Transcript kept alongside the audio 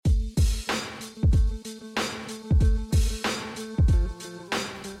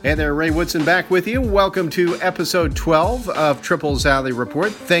Hey there, Ray Woodson back with you. Welcome to episode 12 of Triple Zally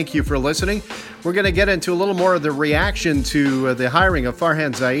Report. Thank you for listening. We're going to get into a little more of the reaction to the hiring of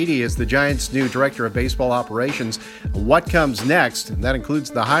Farhan Zaidi as the Giants' new director of baseball operations. What comes next? And that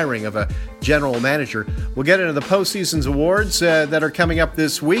includes the hiring of a general manager. We'll get into the postseason's awards that are coming up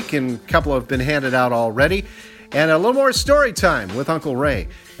this week, and a couple have been handed out already. And a little more story time with Uncle Ray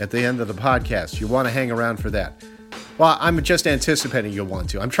at the end of the podcast. You want to hang around for that. Well, I'm just anticipating you'll want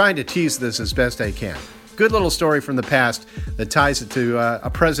to. I'm trying to tease this as best I can. Good little story from the past that ties it to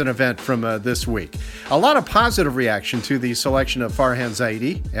a present event from this week. A lot of positive reaction to the selection of Farhan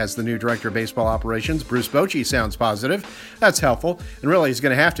Zaidi as the new director of baseball operations. Bruce Bochy sounds positive. That's helpful. And really, he's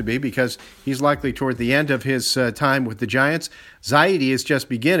going to have to be because he's likely toward the end of his time with the Giants. Zaidi is just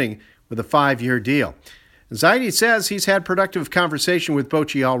beginning with a 5-year deal. Zaidi says he's had productive conversation with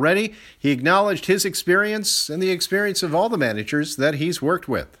Bochy already. He acknowledged his experience and the experience of all the managers that he's worked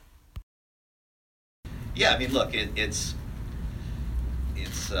with. Yeah, I mean, look, it's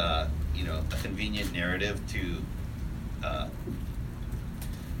a convenient narrative to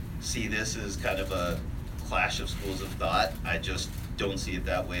see this as kind of a clash of schools of thought. I just don't see it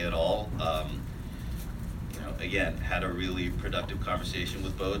that way at all. Again, had a really productive conversation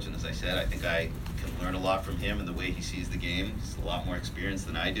with Bochy, and as I said, I think I can learn a lot from him and the way he sees the game. He's a lot more experienced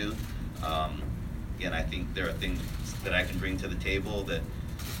than I do. Again, I think there are things that I can bring to the table that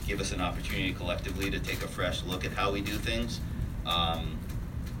give us an opportunity collectively to take a fresh look at how we do things. And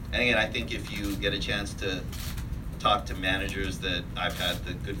again, I think if you get a chance to talk to managers that I've had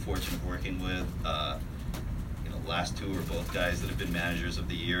the good fortune of working with, last two are both guys that have been managers of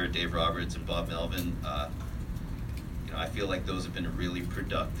the year, Dave Roberts and Bob Melvin. I feel like those have been really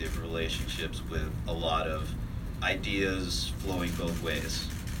productive relationships with a lot of ideas flowing both ways.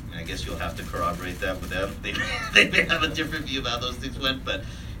 And I guess you'll have to corroborate that with them. They may have a different view about how those things went, but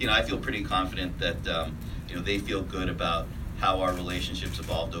I feel pretty confident that they feel good about how our relationships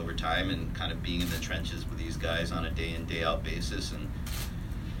evolved over time and kind of being in the trenches with these guys on a day in, day out basis.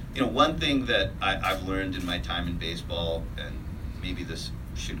 And one thing that I've learned in my time in baseball, and maybe this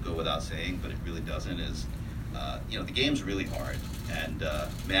should go without saying, but it really doesn't, is the game's really hard, and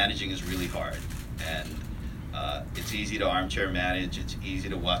managing is really hard, and it's easy to armchair manage. It's easy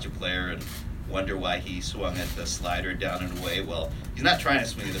to watch a player and wonder why he swung at the slider down and away. Well, he's not trying to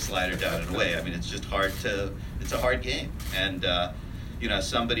swing at the slider down and away. I mean, it's just it's a hard game, and as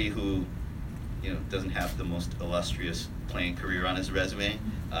somebody who doesn't have the most illustrious playing career on his resume,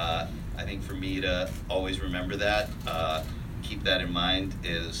 I think for me to always remember that, keep that in mind,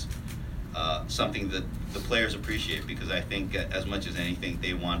 is something that the players appreciate, because I think as much as anything,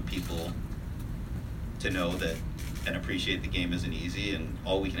 they want people to know that and appreciate the game isn't easy, and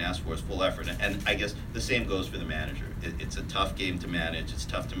all we can ask for is full effort. And I guess the same goes for the manager. It's a tough game to manage. It's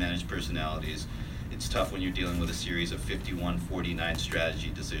tough to manage personalities. It's tough when you're dealing with a series of 51-49 strategy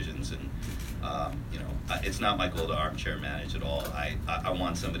decisions, and it's not my goal to armchair manage at all. I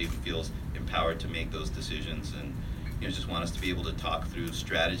want somebody who feels empowered to make those decisions, and just want us to be able to talk through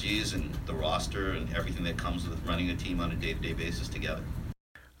strategies and the roster and everything that comes with running a team on a day-to-day basis together.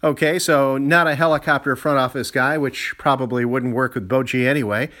 Okay, so not a helicopter front office guy, which probably wouldn't work with Bochy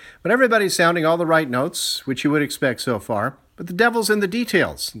anyway, but everybody's sounding all the right notes, which you would expect so far. But the devil's in the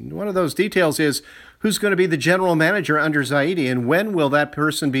details. One of those details is who's going to be the general manager under Zaidi, and when will that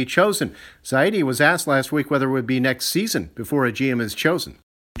person be chosen? Zaidi was asked last week whether it would be next season before a GM is chosen.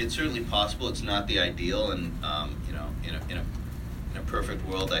 It's certainly possible. It's not the ideal, and in a perfect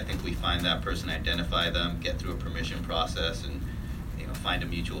world, I think we find that person, identify them, get through a permission process, and find a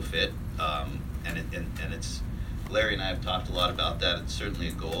mutual fit. And it's Larry and I have talked a lot about that. It's certainly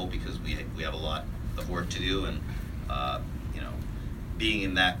a goal because we have a lot of work to do, and being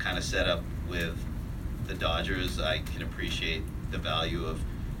in that kind of setup with the Dodgers, I can appreciate the value of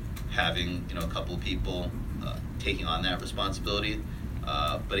having a couple of people taking on that responsibility.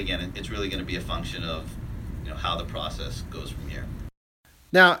 But again, it's really going to be a function of how the process goes from here.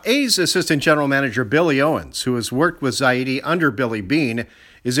 Now, A's assistant general manager Billy Owens, who has worked with Zaidi under Billy Beane,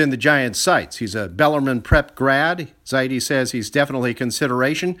 is in the Giants' sights. He's a Bellarmine Prep grad. Zaidi says he's definitely a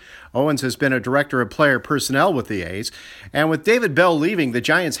consideration. Owens has been a director of player personnel with the A's. And with David Bell leaving, the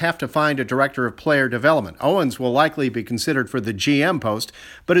Giants have to find a director of player development. Owens will likely be considered for the GM post,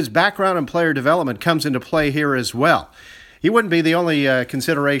 but his background in player development comes into play here as well. He wouldn't be the only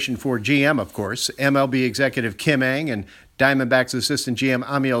consideration for GM, of course. MLB executive Kim Ng and Diamondbacks assistant GM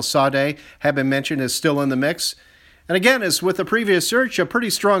Amiel Sade have been mentioned as still in the mix. And again, as with the previous search, a pretty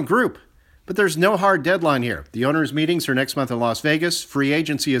strong group. But there's no hard deadline here. The owners' meetings are next month in Las Vegas. Free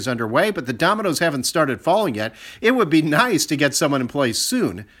agency is underway, but the dominoes haven't started falling yet. It would be nice to get someone in place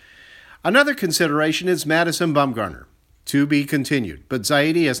soon. Another consideration is Madison Bumgarner. To be continued. But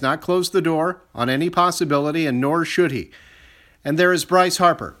Zaidi has not closed the door on any possibility, and nor should he. And there is Bryce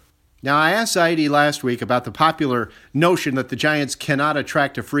Harper. Now, I asked Zaidi last week about the popular notion that the Giants cannot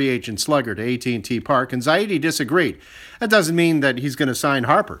attract a free agent slugger to AT&T Park, and Zaidi disagreed. That doesn't mean that he's going to sign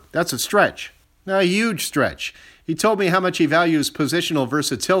Harper. That's a stretch. A huge stretch. He told me how much he values positional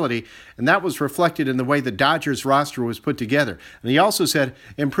versatility, and that was reflected in the way the Dodgers roster was put together. And he also said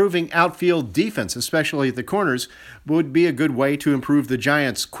improving outfield defense, especially at the corners, would be a good way to improve the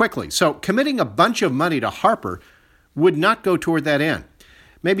Giants quickly. So committing a bunch of money to Harper would not go toward that end.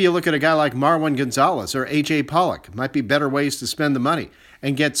 Maybe you look at a guy like Marwin Gonzalez or A.J. Pollock. Might be better ways to spend the money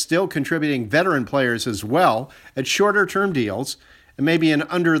and get still contributing veteran players as well at shorter-term deals, and maybe an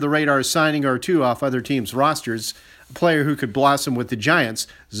under-the-radar signing or two off other teams' rosters, a player who could blossom with the Giants.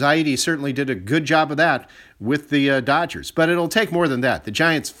 Zaidi certainly did a good job of that with the Dodgers. But it'll take more than that. The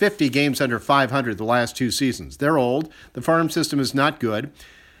Giants, 50 games under 500 the last 2 seasons. They're old. The farm system is not good.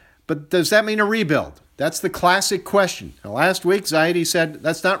 But does that mean a rebuild? That's the classic question. Now, last week, Zaidi said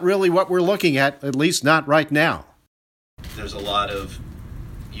that's not really what we're looking at least not right now. There's a lot of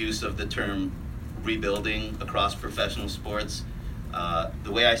use of the term rebuilding across professional sports.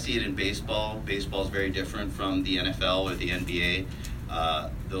 The way I see it in baseball is very different from the NFL or the NBA.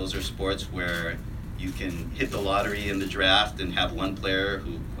 Those are sports where you can hit the lottery in the draft and have one player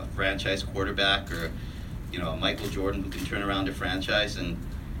a franchise quarterback, or Michael Jordan, who can turn around a franchise. And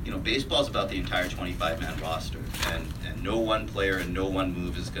baseball is about the entire 25-man roster, and no one player and no one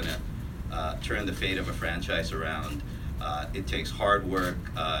move is going to turn the fate of a franchise around. It takes hard work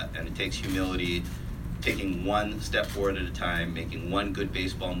and it takes humility, taking one step forward at a time, making one good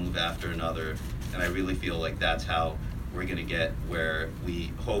baseball move after another, and I really feel like that's how we're going to get where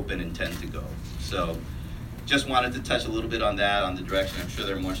we hope and intend to go. So just wanted to touch a little bit on that, on the direction. I'm sure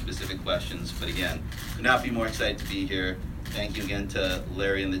there are more specific questions, but again, could not be more excited to be here. Thank you again to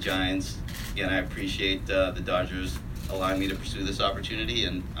Larry and the Giants. Again, I appreciate the Dodgers allowing me to pursue this opportunity,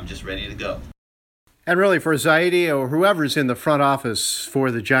 and I'm just ready to go. And really, for Zaidi or whoever's in the front office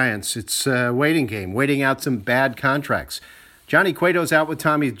for the Giants, it's a waiting game, waiting out some bad contracts. Johnny Cueto's out with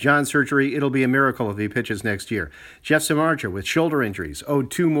Tommy John surgery. It'll be a miracle if he pitches next year. Jeff Samardzija with shoulder injuries,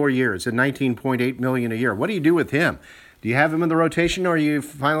 owed 2 more years at $19.8 million a year. What do you do with him? Do you have him in the rotation, or you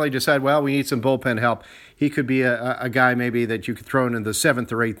finally decide, well, we need some bullpen help? He could be a guy maybe that you could throw in the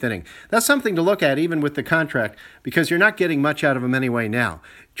 7th or 8th inning. That's something to look at even with the contract, because you're not getting much out of him anyway now.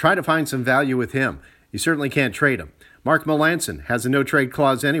 Try to find some value with him. You certainly can't trade him. Mark Melancon has a no-trade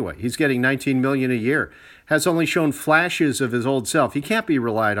clause anyway. He's getting $19 million a year. Has only shown flashes of his old self. He can't be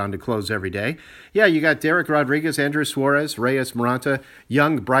relied on to close every day. Yeah, you got Derek Rodriguez, Andrew Suarez, Reyes Moranta,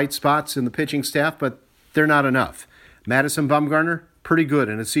 young bright spots in the pitching staff, but they're not enough. Madison Bumgarner, pretty good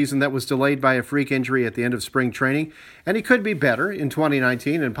in a season that was delayed by a freak injury at the end of spring training, and he could be better in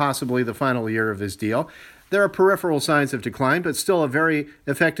 2019 and possibly the final year of his deal. There are peripheral signs of decline, but still a very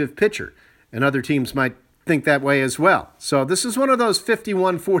effective pitcher, and other teams might think that way as well. So this is one of those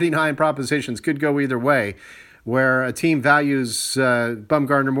 51-49 propositions, could go either way, where a team values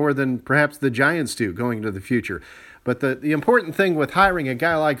Bumgarner more than perhaps the Giants do going into the future. But the important thing with hiring a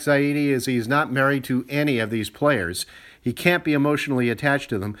guy like Zaidi is he's not married to any of these players. He can't be emotionally attached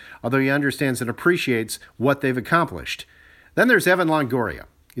to them, although he understands and appreciates what they've accomplished. Then there's Evan Longoria.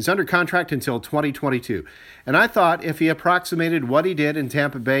 He's under contract until 2022. And I thought if he approximated what he did in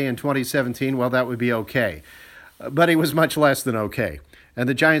Tampa Bay in 2017, well, that would be okay. But he was much less than okay. And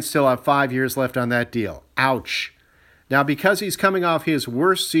the Giants still have 5 years left on that deal. Ouch. Now, because he's coming off his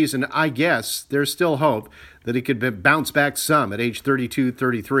worst season, I guess there's still hope that he could bounce back some at age 32,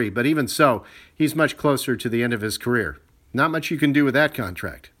 33. But even so, he's much closer to the end of his career. Not much you can do with that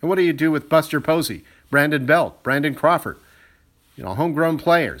contract. And what do you do with Buster Posey, Brandon Belt, Brandon Crawford? Homegrown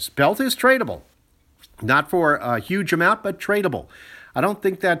players. Belt is tradable. Not for a huge amount, but tradable. I don't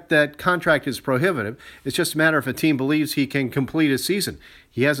think that contract is prohibitive. It's just a matter if a team believes he can complete a season.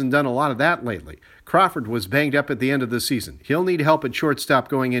 He hasn't done a lot of that lately. Crawford was banged up at the end of the season. He'll need help at shortstop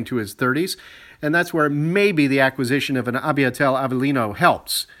going into his 30s, and that's where maybe the acquisition of an Abiatel Avellino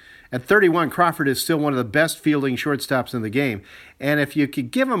helps. At 31, Crawford is still one of the best fielding shortstops in the game, and if you could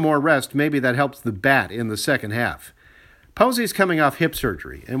give him more rest, maybe that helps the bat in the second half. Posey's coming off hip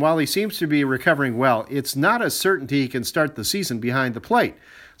surgery, and while he seems to be recovering well, it's not a certainty he can start the season behind the plate.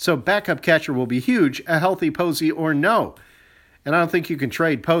 So backup catcher will be huge, a healthy Posey or no. And I don't think you can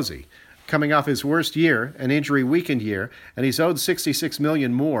trade Posey. coming off his worst year, an injury-weakened year, and he's owed $66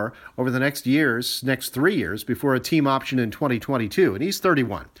 million more over the next 3 years before a team option in 2022, and he's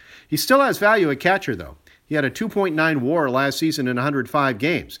 31. He still has value at catcher, though. He had a 2.9 WAR last season in 105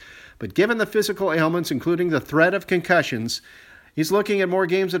 games. But given the physical ailments, including the threat of concussions, he's looking at more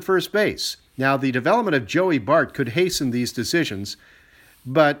games at first base. Now, the development of Joey Bart could hasten these decisions,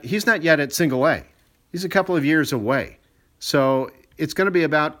 but he's not yet at single A. He's a couple of years away. So it's going to be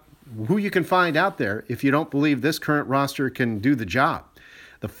about who you can find out there if you don't believe this current roster can do the job.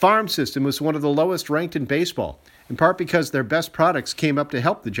 The farm system was one of the lowest ranked in baseball, in part because their best products came up to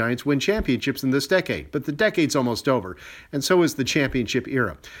help the Giants win championships in this decade. But the decade's almost over, and so is the championship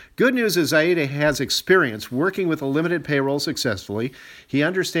era. Good news is Zaidi has experience working with a limited payroll successfully. He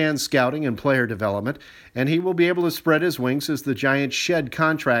understands scouting and player development, and he will be able to spread his wings as the Giants shed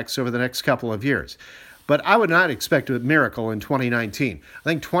contracts over the next couple of years. But I would not expect a miracle in 2019. I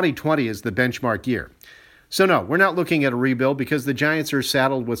think 2020 is the benchmark year. So no, we're not looking at a rebuild because the Giants are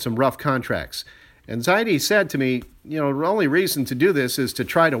saddled with some rough contracts. And Zaidi said to me, the only reason to do this is to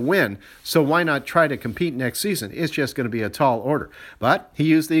try to win, so why not try to compete next season? It's just going to be a tall order. But he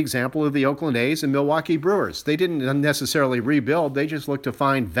used the example of the Oakland A's and Milwaukee Brewers. They didn't necessarily rebuild, they just looked to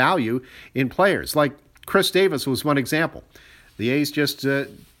find value in players. Like Chris Davis was one example. The A's just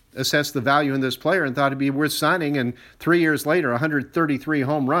assessed the value in this player and thought it'd be worth signing, and 3 years later, 133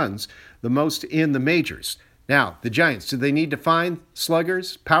 home runs, the most in the majors. Now, the Giants, do they need to find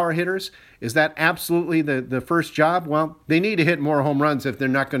sluggers, power hitters? Is that absolutely the first job? Well, they need to hit more home runs if they're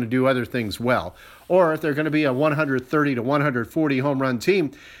not going to do other things well. Or if they're going to be a 130 to 140 home run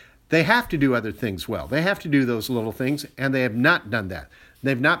team, they have to do other ththings well. They have to do those little things, and they have not done that.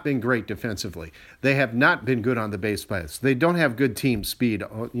 They've not been great defensively. They have not been good on the base paths. They don't have good team speed.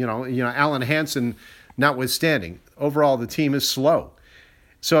 Alan Hansen notwithstanding. Overall, the team is slow.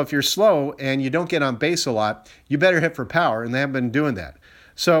 So if you're slow and you don't get on base a lot, you better hit for power, and they haven't been doing that.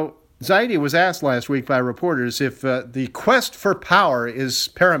 So Zaidi was asked last week by reporters if the quest for power is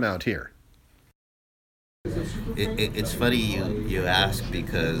paramount here. It's funny you ask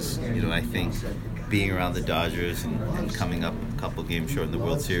because, I think being around the Dodgers and coming up a couple games short in the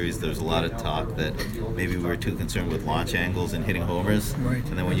World Series, there's a lot of talk that maybe we were too concerned with launch angles and hitting homers. Right.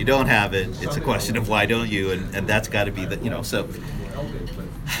 And then when you don't have it, it's a question of why don't you? And that's got to be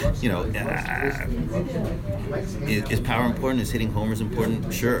is power important? Is hitting homers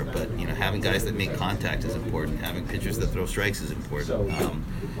important? Sure, but having guys that make contact is important. Having pitchers that throw strikes is important.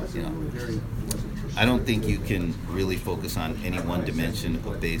 I don't think you can really focus on any one dimension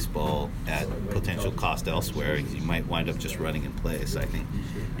of baseball at potential cost elsewhere. You might wind up just running in place. I think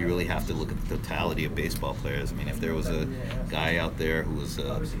you really have to look at the totality of baseball players. I mean, if there was a guy out there who was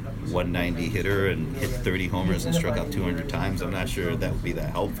a 190 hitter and hit 30 homers and struck out 200 times, I'm not sure that would be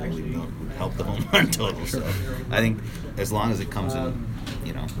that helpful. It would help the home run total. So I think as long as it comes in,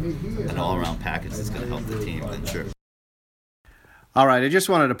 an all-around package that's going to help the team, then sure. All right, I just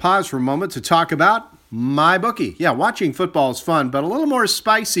wanted to pause for a moment to talk about MyBookie. Yeah, watching football is fun, but a little more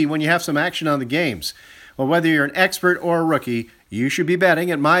spicy when you have some action on the games. Well, whether you're an expert or a rookie, you should be betting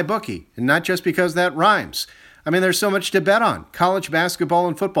at MyBookie, and not just because that rhymes. I mean, there's so much to bet on. College basketball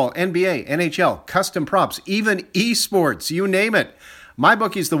and football, NBA, NHL, custom props, even esports, you name it.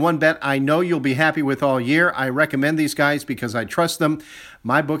 MyBookie's the one bet I know you'll be happy with all year. I recommend these guys because I trust them.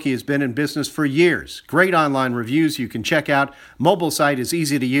 MyBookie has been in business for years. Great online reviews you can check out. Mobile site is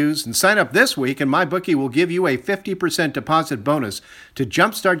easy to use. And sign up this week and MyBookie will give you a 50% deposit bonus to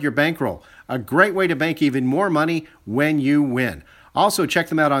jumpstart your bankroll. A great way to bank even more money when you win. Also check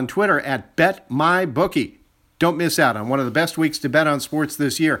them out on Twitter at BetMyBookie. Don't miss out on one of the best weeks to bet on sports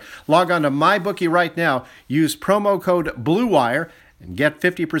this year. Log on to MyBookie right now. Use promo code BLUEWIRE and get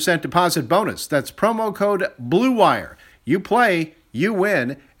 50% deposit bonus. That's promo code BLUEWIRE. You play, you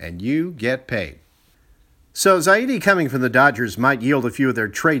win, and you get paid. So Zaidi coming from the Dodgers might yield a few of their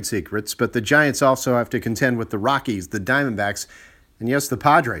trade secrets, but the Giants also have to contend with the Rockies, the Diamondbacks, and yes, the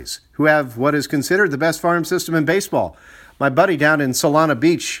Padres, who have what is considered the best farm system in baseball. My buddy down in Solana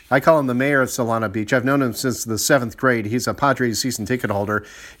Beach, I call him the mayor of Solana Beach. I've known him since the 7th grade. He's a Padres season ticket holder.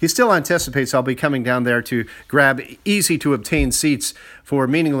 He still anticipates I'll be coming down there to grab easy-to-obtain seats for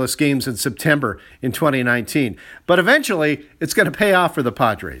meaningless games in September in 2019. But eventually, it's going to pay off for the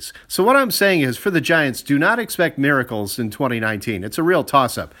Padres. So what I'm saying is, for the Giants, do not expect miracles in 2019. It's a real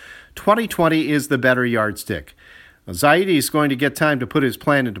toss-up. 2020 is the better yardstick. Zaidi is going to get time to put his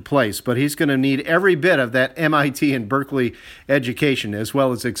plan into place, but he's going to need every bit of that MIT and Berkeley education as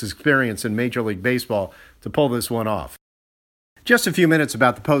well as his experience in Major League Baseball to pull this one off. Just a few minutes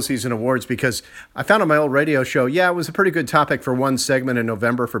about the postseason awards because I found on my old radio show, it was a pretty good topic for one segment in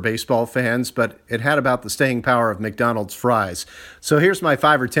November for baseball fans, but it had about the staying power of McDonald's fries. So here's my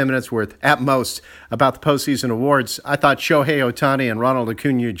 5 or 10 minutes worth, at most, about the postseason awards. I thought Shohei Ohtani and Ronald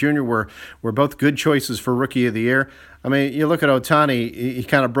Acuna Jr. were both good choices for Rookie of the Year. I mean, you look at Ohtani, he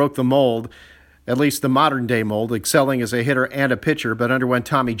kind of broke the mold, at least the modern-day mold, excelling as a hitter and a pitcher, but underwent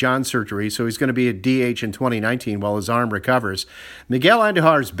Tommy John surgery, so he's going to be a DH in 2019 while his arm recovers. Miguel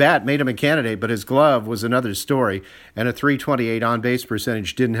Andujar's bat made him a candidate, but his glove was another story, and a .328 on-base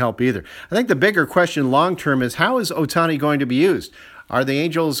percentage didn't help either. I think the bigger question long-term is, how is Ohtani going to be used? Are the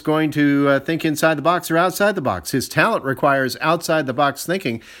Angels going to think inside the box or outside the box? His talent requires outside-the-box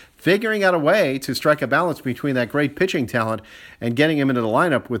thinking, figuring out a way to strike a balance between that great pitching talent and getting him into the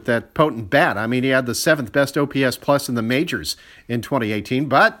lineup with that potent bat. I mean, he had the 7th best OPS plus in the majors in 2018,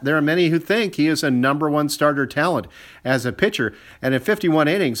 but there are many who think he is a number one starter talent as a pitcher. And in 51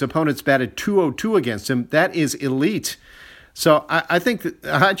 innings, opponents batted .202 against him. That is elite. So I think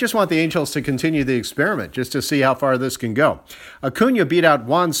I just want the Angels to continue the experiment just to see how far this can go. Acuna beat out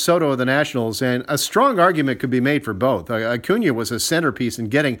Juan Soto of the Nationals, and a strong argument could be made for both. Acuna was a centerpiece in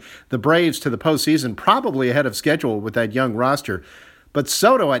getting the Braves to the postseason, probably ahead of schedule with that young roster. But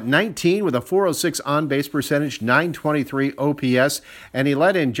Soto at 19 with a .406 on-base percentage, .923 OPS, and he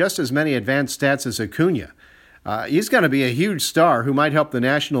let in just as many advanced stats as Acuna. He's going to be a huge star who might help the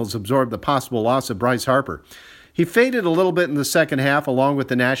Nationals absorb the possible loss of Bryce Harper. He faded a little bit in the second half along with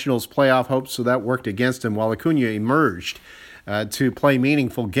the Nationals' playoff hopes, so that worked against him while Acuna emerged to play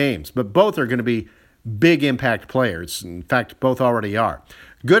meaningful games. But both are going to be big impact players. In fact, both already are.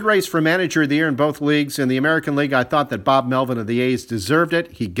 Good race for Manager of the Year in both leagues. In the American League, I thought that Bob Melvin of the A's deserved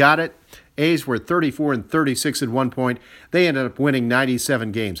it. He got it. A's were 34-36 at one point. They ended up winning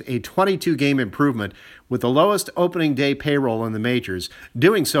 97 games, a 22-game improvement with the lowest opening day payroll in the majors,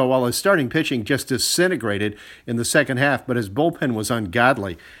 doing so while his starting pitching just disintegrated in the second half, but his bullpen was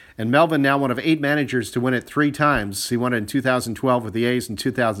ungodly. And Melvin, now one of 8 managers to win it 3 times. He won it in 2012 with the A's and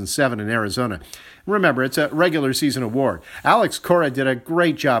 2007 in Arizona. Remember, it's a regular season award. Alex Cora did a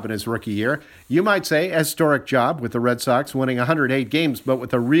great job in his rookie year. You might say a historic job with the Red Sox, winning 108 games, but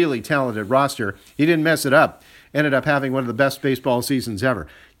with a really talented roster. He didn't mess it up. Ended up having one of the best baseball seasons ever.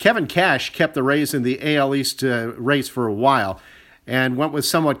 Kevin Cash kept the Rays in the AL East race for a while and went with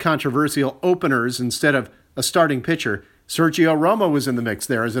somewhat controversial openers instead of a starting pitcher. Sergio Romo was in the mix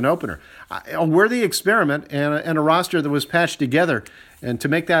there as an opener. A worthy experiment and a roster that was patched together. And to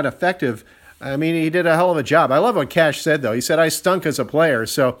make that effective, I mean, he did a hell of a job. I love what Cash said, though. He said, I stunk as a player,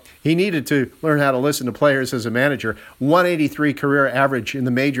 so he needed to learn how to listen to players as a manager. 183 career average in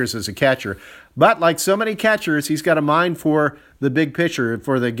the majors as a catcher. But like so many catchers, he's got a mind for the big picture,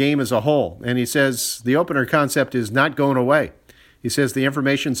 for the game as a whole. And he says the opener concept is not going away. He says the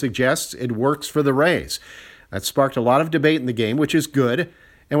information suggests it works for the Rays. That sparked a lot of debate in the game, which is good.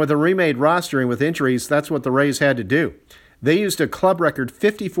 And with a remade roster and with injuries, that's what the Rays had to do. They used a club record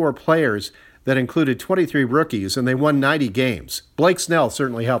 54 players that included 23 rookies, and they won 90 games. Blake Snell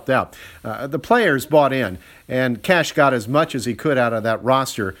certainly helped out. The players bought in, and Cash got as much as he could out of that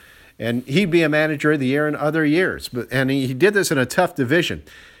roster, and he'd be a manager of the year in other years. And he did this in a tough division.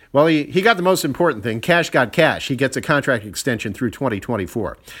 Well, he got the most important thing. Cash got cash. He gets a contract extension through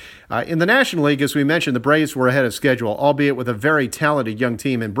 2024. In the National League, as we mentioned, the Braves were ahead of schedule, albeit with a very talented young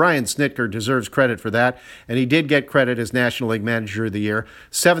team, and Brian Snitker deserves credit for that, and he did get credit as National League Manager of the Year.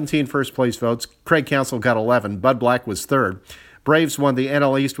 17 first-place votes. Craig Counsell got 11. Bud Black was third. Braves won the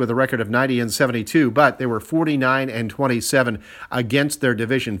NL East with a record of 90-72, but they were 49-27 against their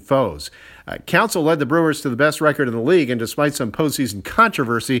division foes. Counsell led the Brewers to the best record in the league, and despite some postseason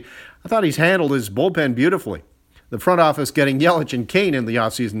controversy, I thought he's handled his bullpen beautifully. The front office getting Yelich and Kane in the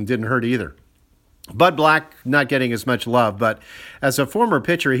offseason didn't hurt either. Bud Black not getting as much love, but as a former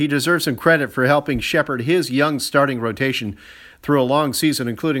pitcher, he deserves some credit for helping shepherd his young starting rotation through a long season,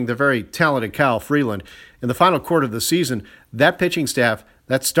 including the very talented Kyle Freeland. In the final quarter of the season, that pitching staff,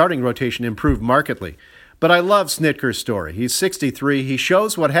 that starting rotation improved markedly. But I love Snitker's story. He's 63. He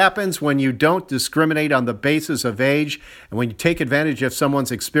shows what happens when you don't discriminate on the basis of age and when you take advantage of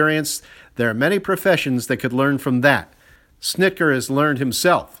someone's experience. There are many professions that could learn from that. Snitker has learned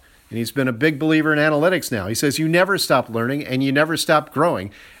himself, and he's been a big believer in analytics now. He says you never stop learning and you never stop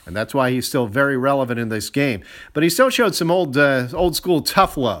growing, and that's why he's still very relevant in this game. But he still showed some old school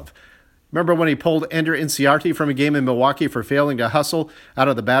tough love. Remember when he pulled Ender Inciarte from a game in Milwaukee for failing to hustle out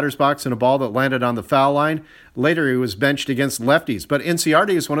of the batter's box in a ball that landed on the foul line? Later, he was benched against lefties. But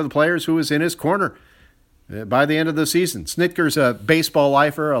Inciarte is one of the players who was in his corner by the end of the season. Snitker's a baseball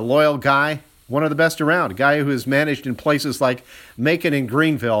lifer, a loyal guy, one of the best around, a guy who has managed in places like Macon and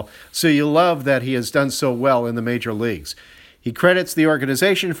Greenville, so you love that he has done so well in the major leagues. He credits the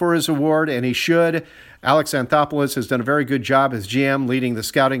organization for his award, and he should. Alex Anthopoulos has done a very good job as GM, leading the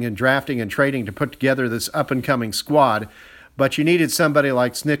scouting and drafting and trading to put together this up-and-coming squad. But you needed somebody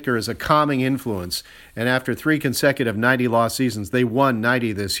like Snitker as a calming influence, and after 3 consecutive 90-loss seasons, they won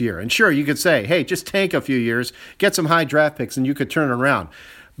 90 this year. And sure, you could say, hey, just tank a few years, get some high draft picks, and you could turn around.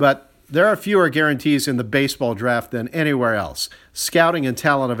 But there are fewer guarantees in the baseball draft than anywhere else. Scouting and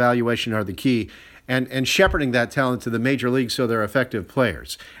talent evaluation are the key, and shepherding that talent to the major leagues so they're effective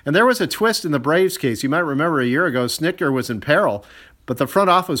players. And there was a twist in the Braves case. You might remember a year ago, Snitker was in peril, but the front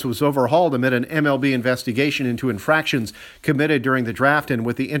office was overhauled amid an MLB investigation into infractions committed during the draft and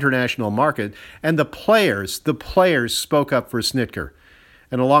with the international market, and the players spoke up for Snitker.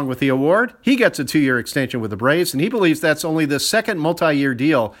 And along with the award, he gets a 2-year extension with the Braves, and he believes that's only the second multi-year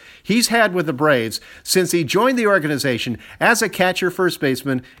deal he's had with the Braves since he joined the organization as a catcher first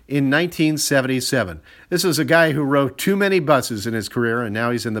baseman in 1977. This is a guy who rode too many buses in his career, and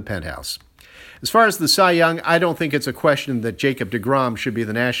now he's in the penthouse. As far as the Cy Young, I don't think it's a question that Jacob deGrom should be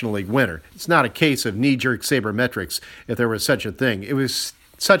the National League winner. It's not a case of knee-jerk sabermetrics, if there was such a thing. It was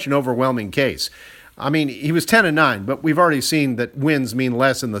such an overwhelming case. I mean, he was 10-9, but we've already seen that wins mean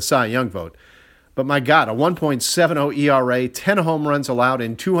less in the Cy Young vote. But my God, a 1.70 ERA, 10 home runs allowed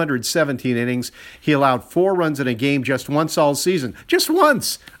in 217 innings. He allowed 4 runs in a game just once all season. Just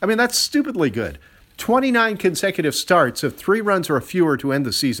once! I mean, that's stupidly good. 29 consecutive starts of 3 runs or fewer to end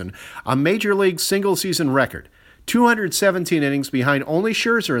the season, a Major League single-season record. 217 innings behind only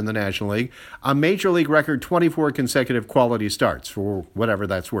Scherzer in the National League, a Major League record 24 consecutive quality starts, for whatever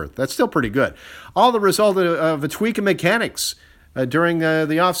that's worth. That's still pretty good. All the result of a tweak in mechanics during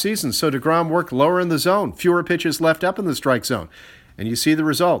the offseason, so deGrom worked lower in the zone, fewer pitches left up in the strike zone. And you see the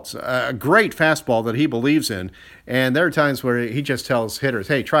results. A great fastball that he believes in, and there are times where he just tells hitters,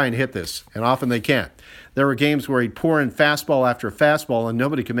 hey, try and hit this, and often they can't. There were games where he'd pour in fastball after fastball and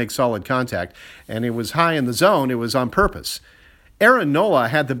nobody could make solid contact, and it was high in the zone. It was on purpose. Aaron Nola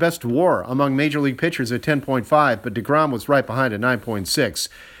had the best WAR among Major League pitchers at 10.5, but deGrom was right behind at 9.6.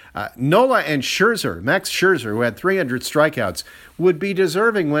 Nola and Scherzer, Max Scherzer, who had 300 strikeouts, would be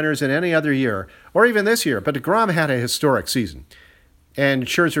deserving winners in any other year, or even this year, but deGrom had a historic season. And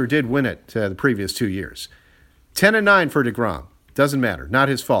Scherzer did win it the previous 2 years. 10-9 for deGrom. Doesn't matter. Not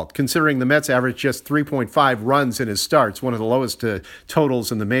his fault, considering the Mets averaged just 3.5 runs in his starts, one of the lowest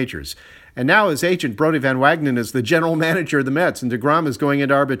totals in the majors. And now his agent, Brodie Van Wagenen, is the general manager of the Mets, and deGrom is going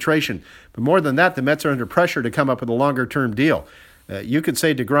into arbitration. But more than that, the Mets are under pressure to come up with a longer-term deal. You could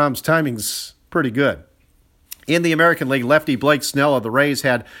say deGrom's timing's pretty good. In the American League, lefty Blake Snell of the Rays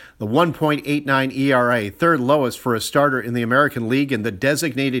had the 1.89 ERA, third lowest for a starter in the American League in the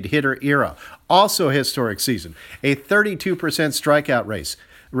designated hitter era. Also a historic season. A 32% strikeout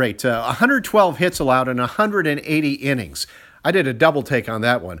rate, 112 hits allowed in 180 innings. I did a double take on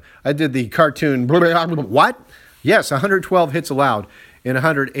that one. I did the cartoon, what? Yes, 112 hits allowed in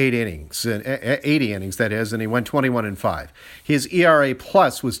 108 innings, 80 innings that is, and he went 21-5. His ERA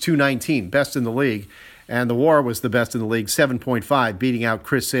plus was 2.19, best in the league. And the WAR was the best in the league, 7.5, beating out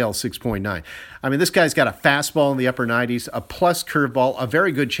Chris Sale, 6.9. I mean, this guy's got a fastball in the upper 90s, a plus curveball, a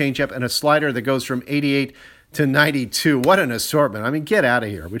very good changeup, and a slider that goes from 88 to 92. What an assortment. I mean, get out of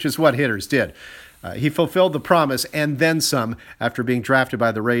here, which is what hitters did. He fulfilled the promise and then some after being drafted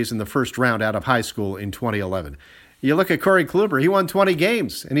by the Rays in the first round out of high school in 2011. You look at Corey Kluber, he won 20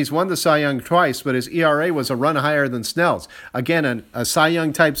 games, and he's won the Cy Young twice, but his ERA was a run higher than Snell's. Again, a Cy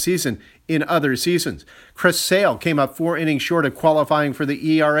Young-type season in other seasons. Chris Sale came up 4 innings short of qualifying for the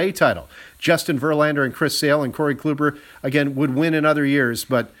ERA title. Justin Verlander and Chris Sale and Corey Kluber, again, would win in other years,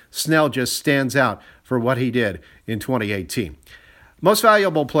 but Snell just stands out for what he did in 2018. Most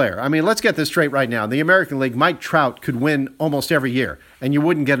valuable player. I mean, let's get this straight right now. In the American League, Mike Trout could win almost every year, and you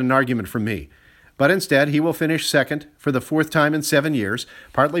wouldn't get an argument from me. But instead, he will finish second for the 4th time in 7 years,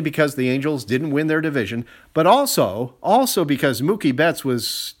 partly because the Angels didn't win their division, but also because Mookie Betts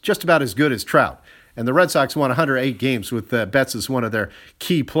was just about as good as Trout. And the Red Sox won 108 games with Betts as one of their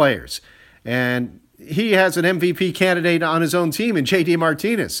key players. And he has an MVP candidate on his own team in J.D.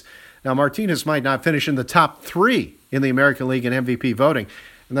 Martinez. Now, Martinez might not finish in the top 3 in the American League in MVP voting,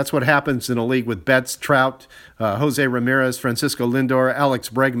 and that's what happens in a league with Betts, Trout, Jose Ramirez, Francisco Lindor, Alex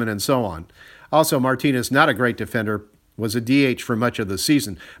Bregman, and so on. Also, Martinez, not a great defender, was a DH for much of the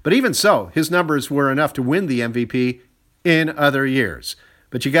season. But even so, his numbers were enough to win the MVP in other years.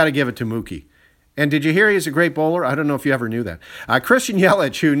 But you got to give it to Mookie. And did you hear he's a great bowler? I don't know if you ever knew that. Christian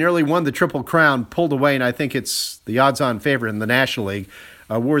Yelich, who nearly won the Triple Crown, pulled away, and I think it's the odds-on favorite in the National League.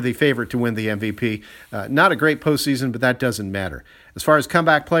 a worthy favorite to win the MVP. Not a great postseason, but that doesn't matter. As far as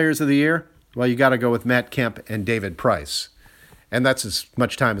comeback players of the year, well, you got to go with Matt Kemp and David Price. And that's as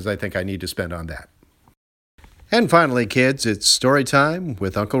much time as I think I need to spend on that. And finally, kids, it's story time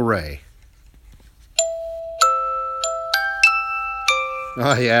with Uncle Ray.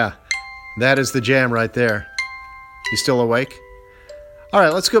 Oh, yeah. That is the jam right there. You still awake? All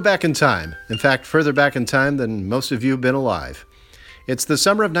right, let's go back in time. In fact, further back in time than most of you have been alive. It's the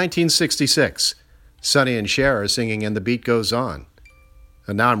summer of 1966. Sonny and Cher are singing And the Beat Goes On.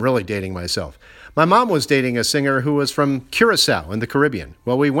 And now I'm really dating myself. My mom was dating a singer who was from Curacao in the Caribbean.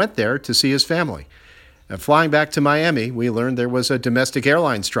 Well, we went there to see his family. Flying back to Miami, we learned there was a domestic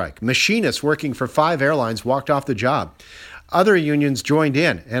airline strike. Machinists working for 5 airlines walked off the job. Other unions joined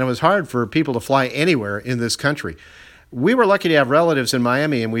in, and it was hard for people to fly anywhere in this country. We were lucky to have relatives in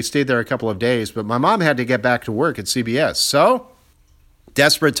Miami, and we stayed there a couple of days, but my mom had to get back to work at CBS. So,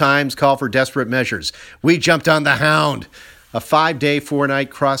 desperate times call for desperate measures. We jumped on the Hound, a 5-day, 4-night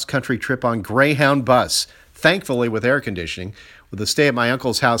cross-country trip on Greyhound bus, thankfully with air conditioning, with a stay at my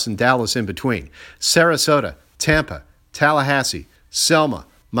uncle's house in Dallas in between. Sarasota, Tampa, Tallahassee, Selma,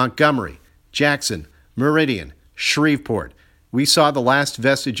 Montgomery, Jackson, Meridian, Shreveport. We saw the last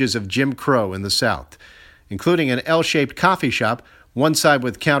vestiges of Jim Crow in the South, including an L-shaped coffee shop, one side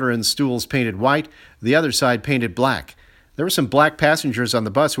with counter and stools painted white, the other side painted black. There were some black passengers on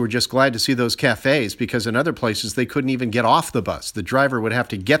the bus who were just glad to see those cafes because in other places they couldn't even get off the bus. The driver would have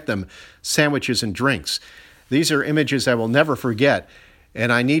to get them sandwiches and drinks. These are images I will never forget,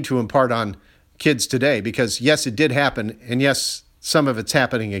 and I need to impart on kids today because, yes, it did happen, and yes, some of it's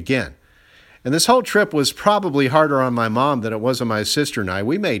happening again. And this whole trip was probably harder on my mom than it was on my sister and I.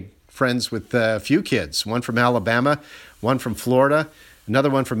 We made friends with a few kids, one from Alabama, one from Florida, another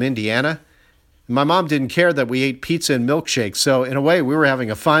one from Indiana. My mom didn't care that we ate pizza and milkshakes, so in a way we were having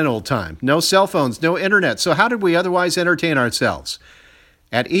a fine old time. No cell phones, no internet, so how did we otherwise entertain ourselves?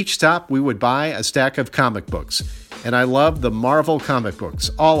 At each stop, we would buy a stack of comic books, and I loved the Marvel comic books,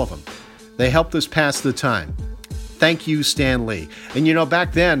 all of them. They helped us pass the time. Thank you, Stan Lee. And you know,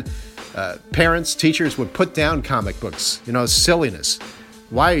 back then, parents, teachers would put down comic books, silliness.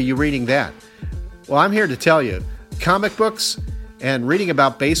 Why are you reading that? Well, I'm here to tell you, comic books and reading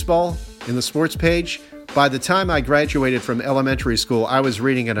about baseball in the sports page, by the time I graduated from elementary school, I was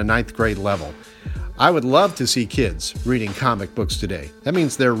reading at a 9th grade level. I would love to see kids reading comic books today. That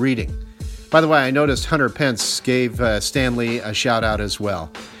means they're reading. By the way, I noticed Hunter Pence gave Stan Lee a shout out as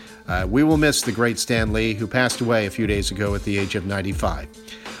well. We will miss the great Stan Lee, who passed away a few days ago at the age of 95.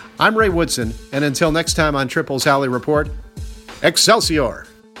 I'm Ray Woodson, and until next time on Triple's Alley Report, Excelsior!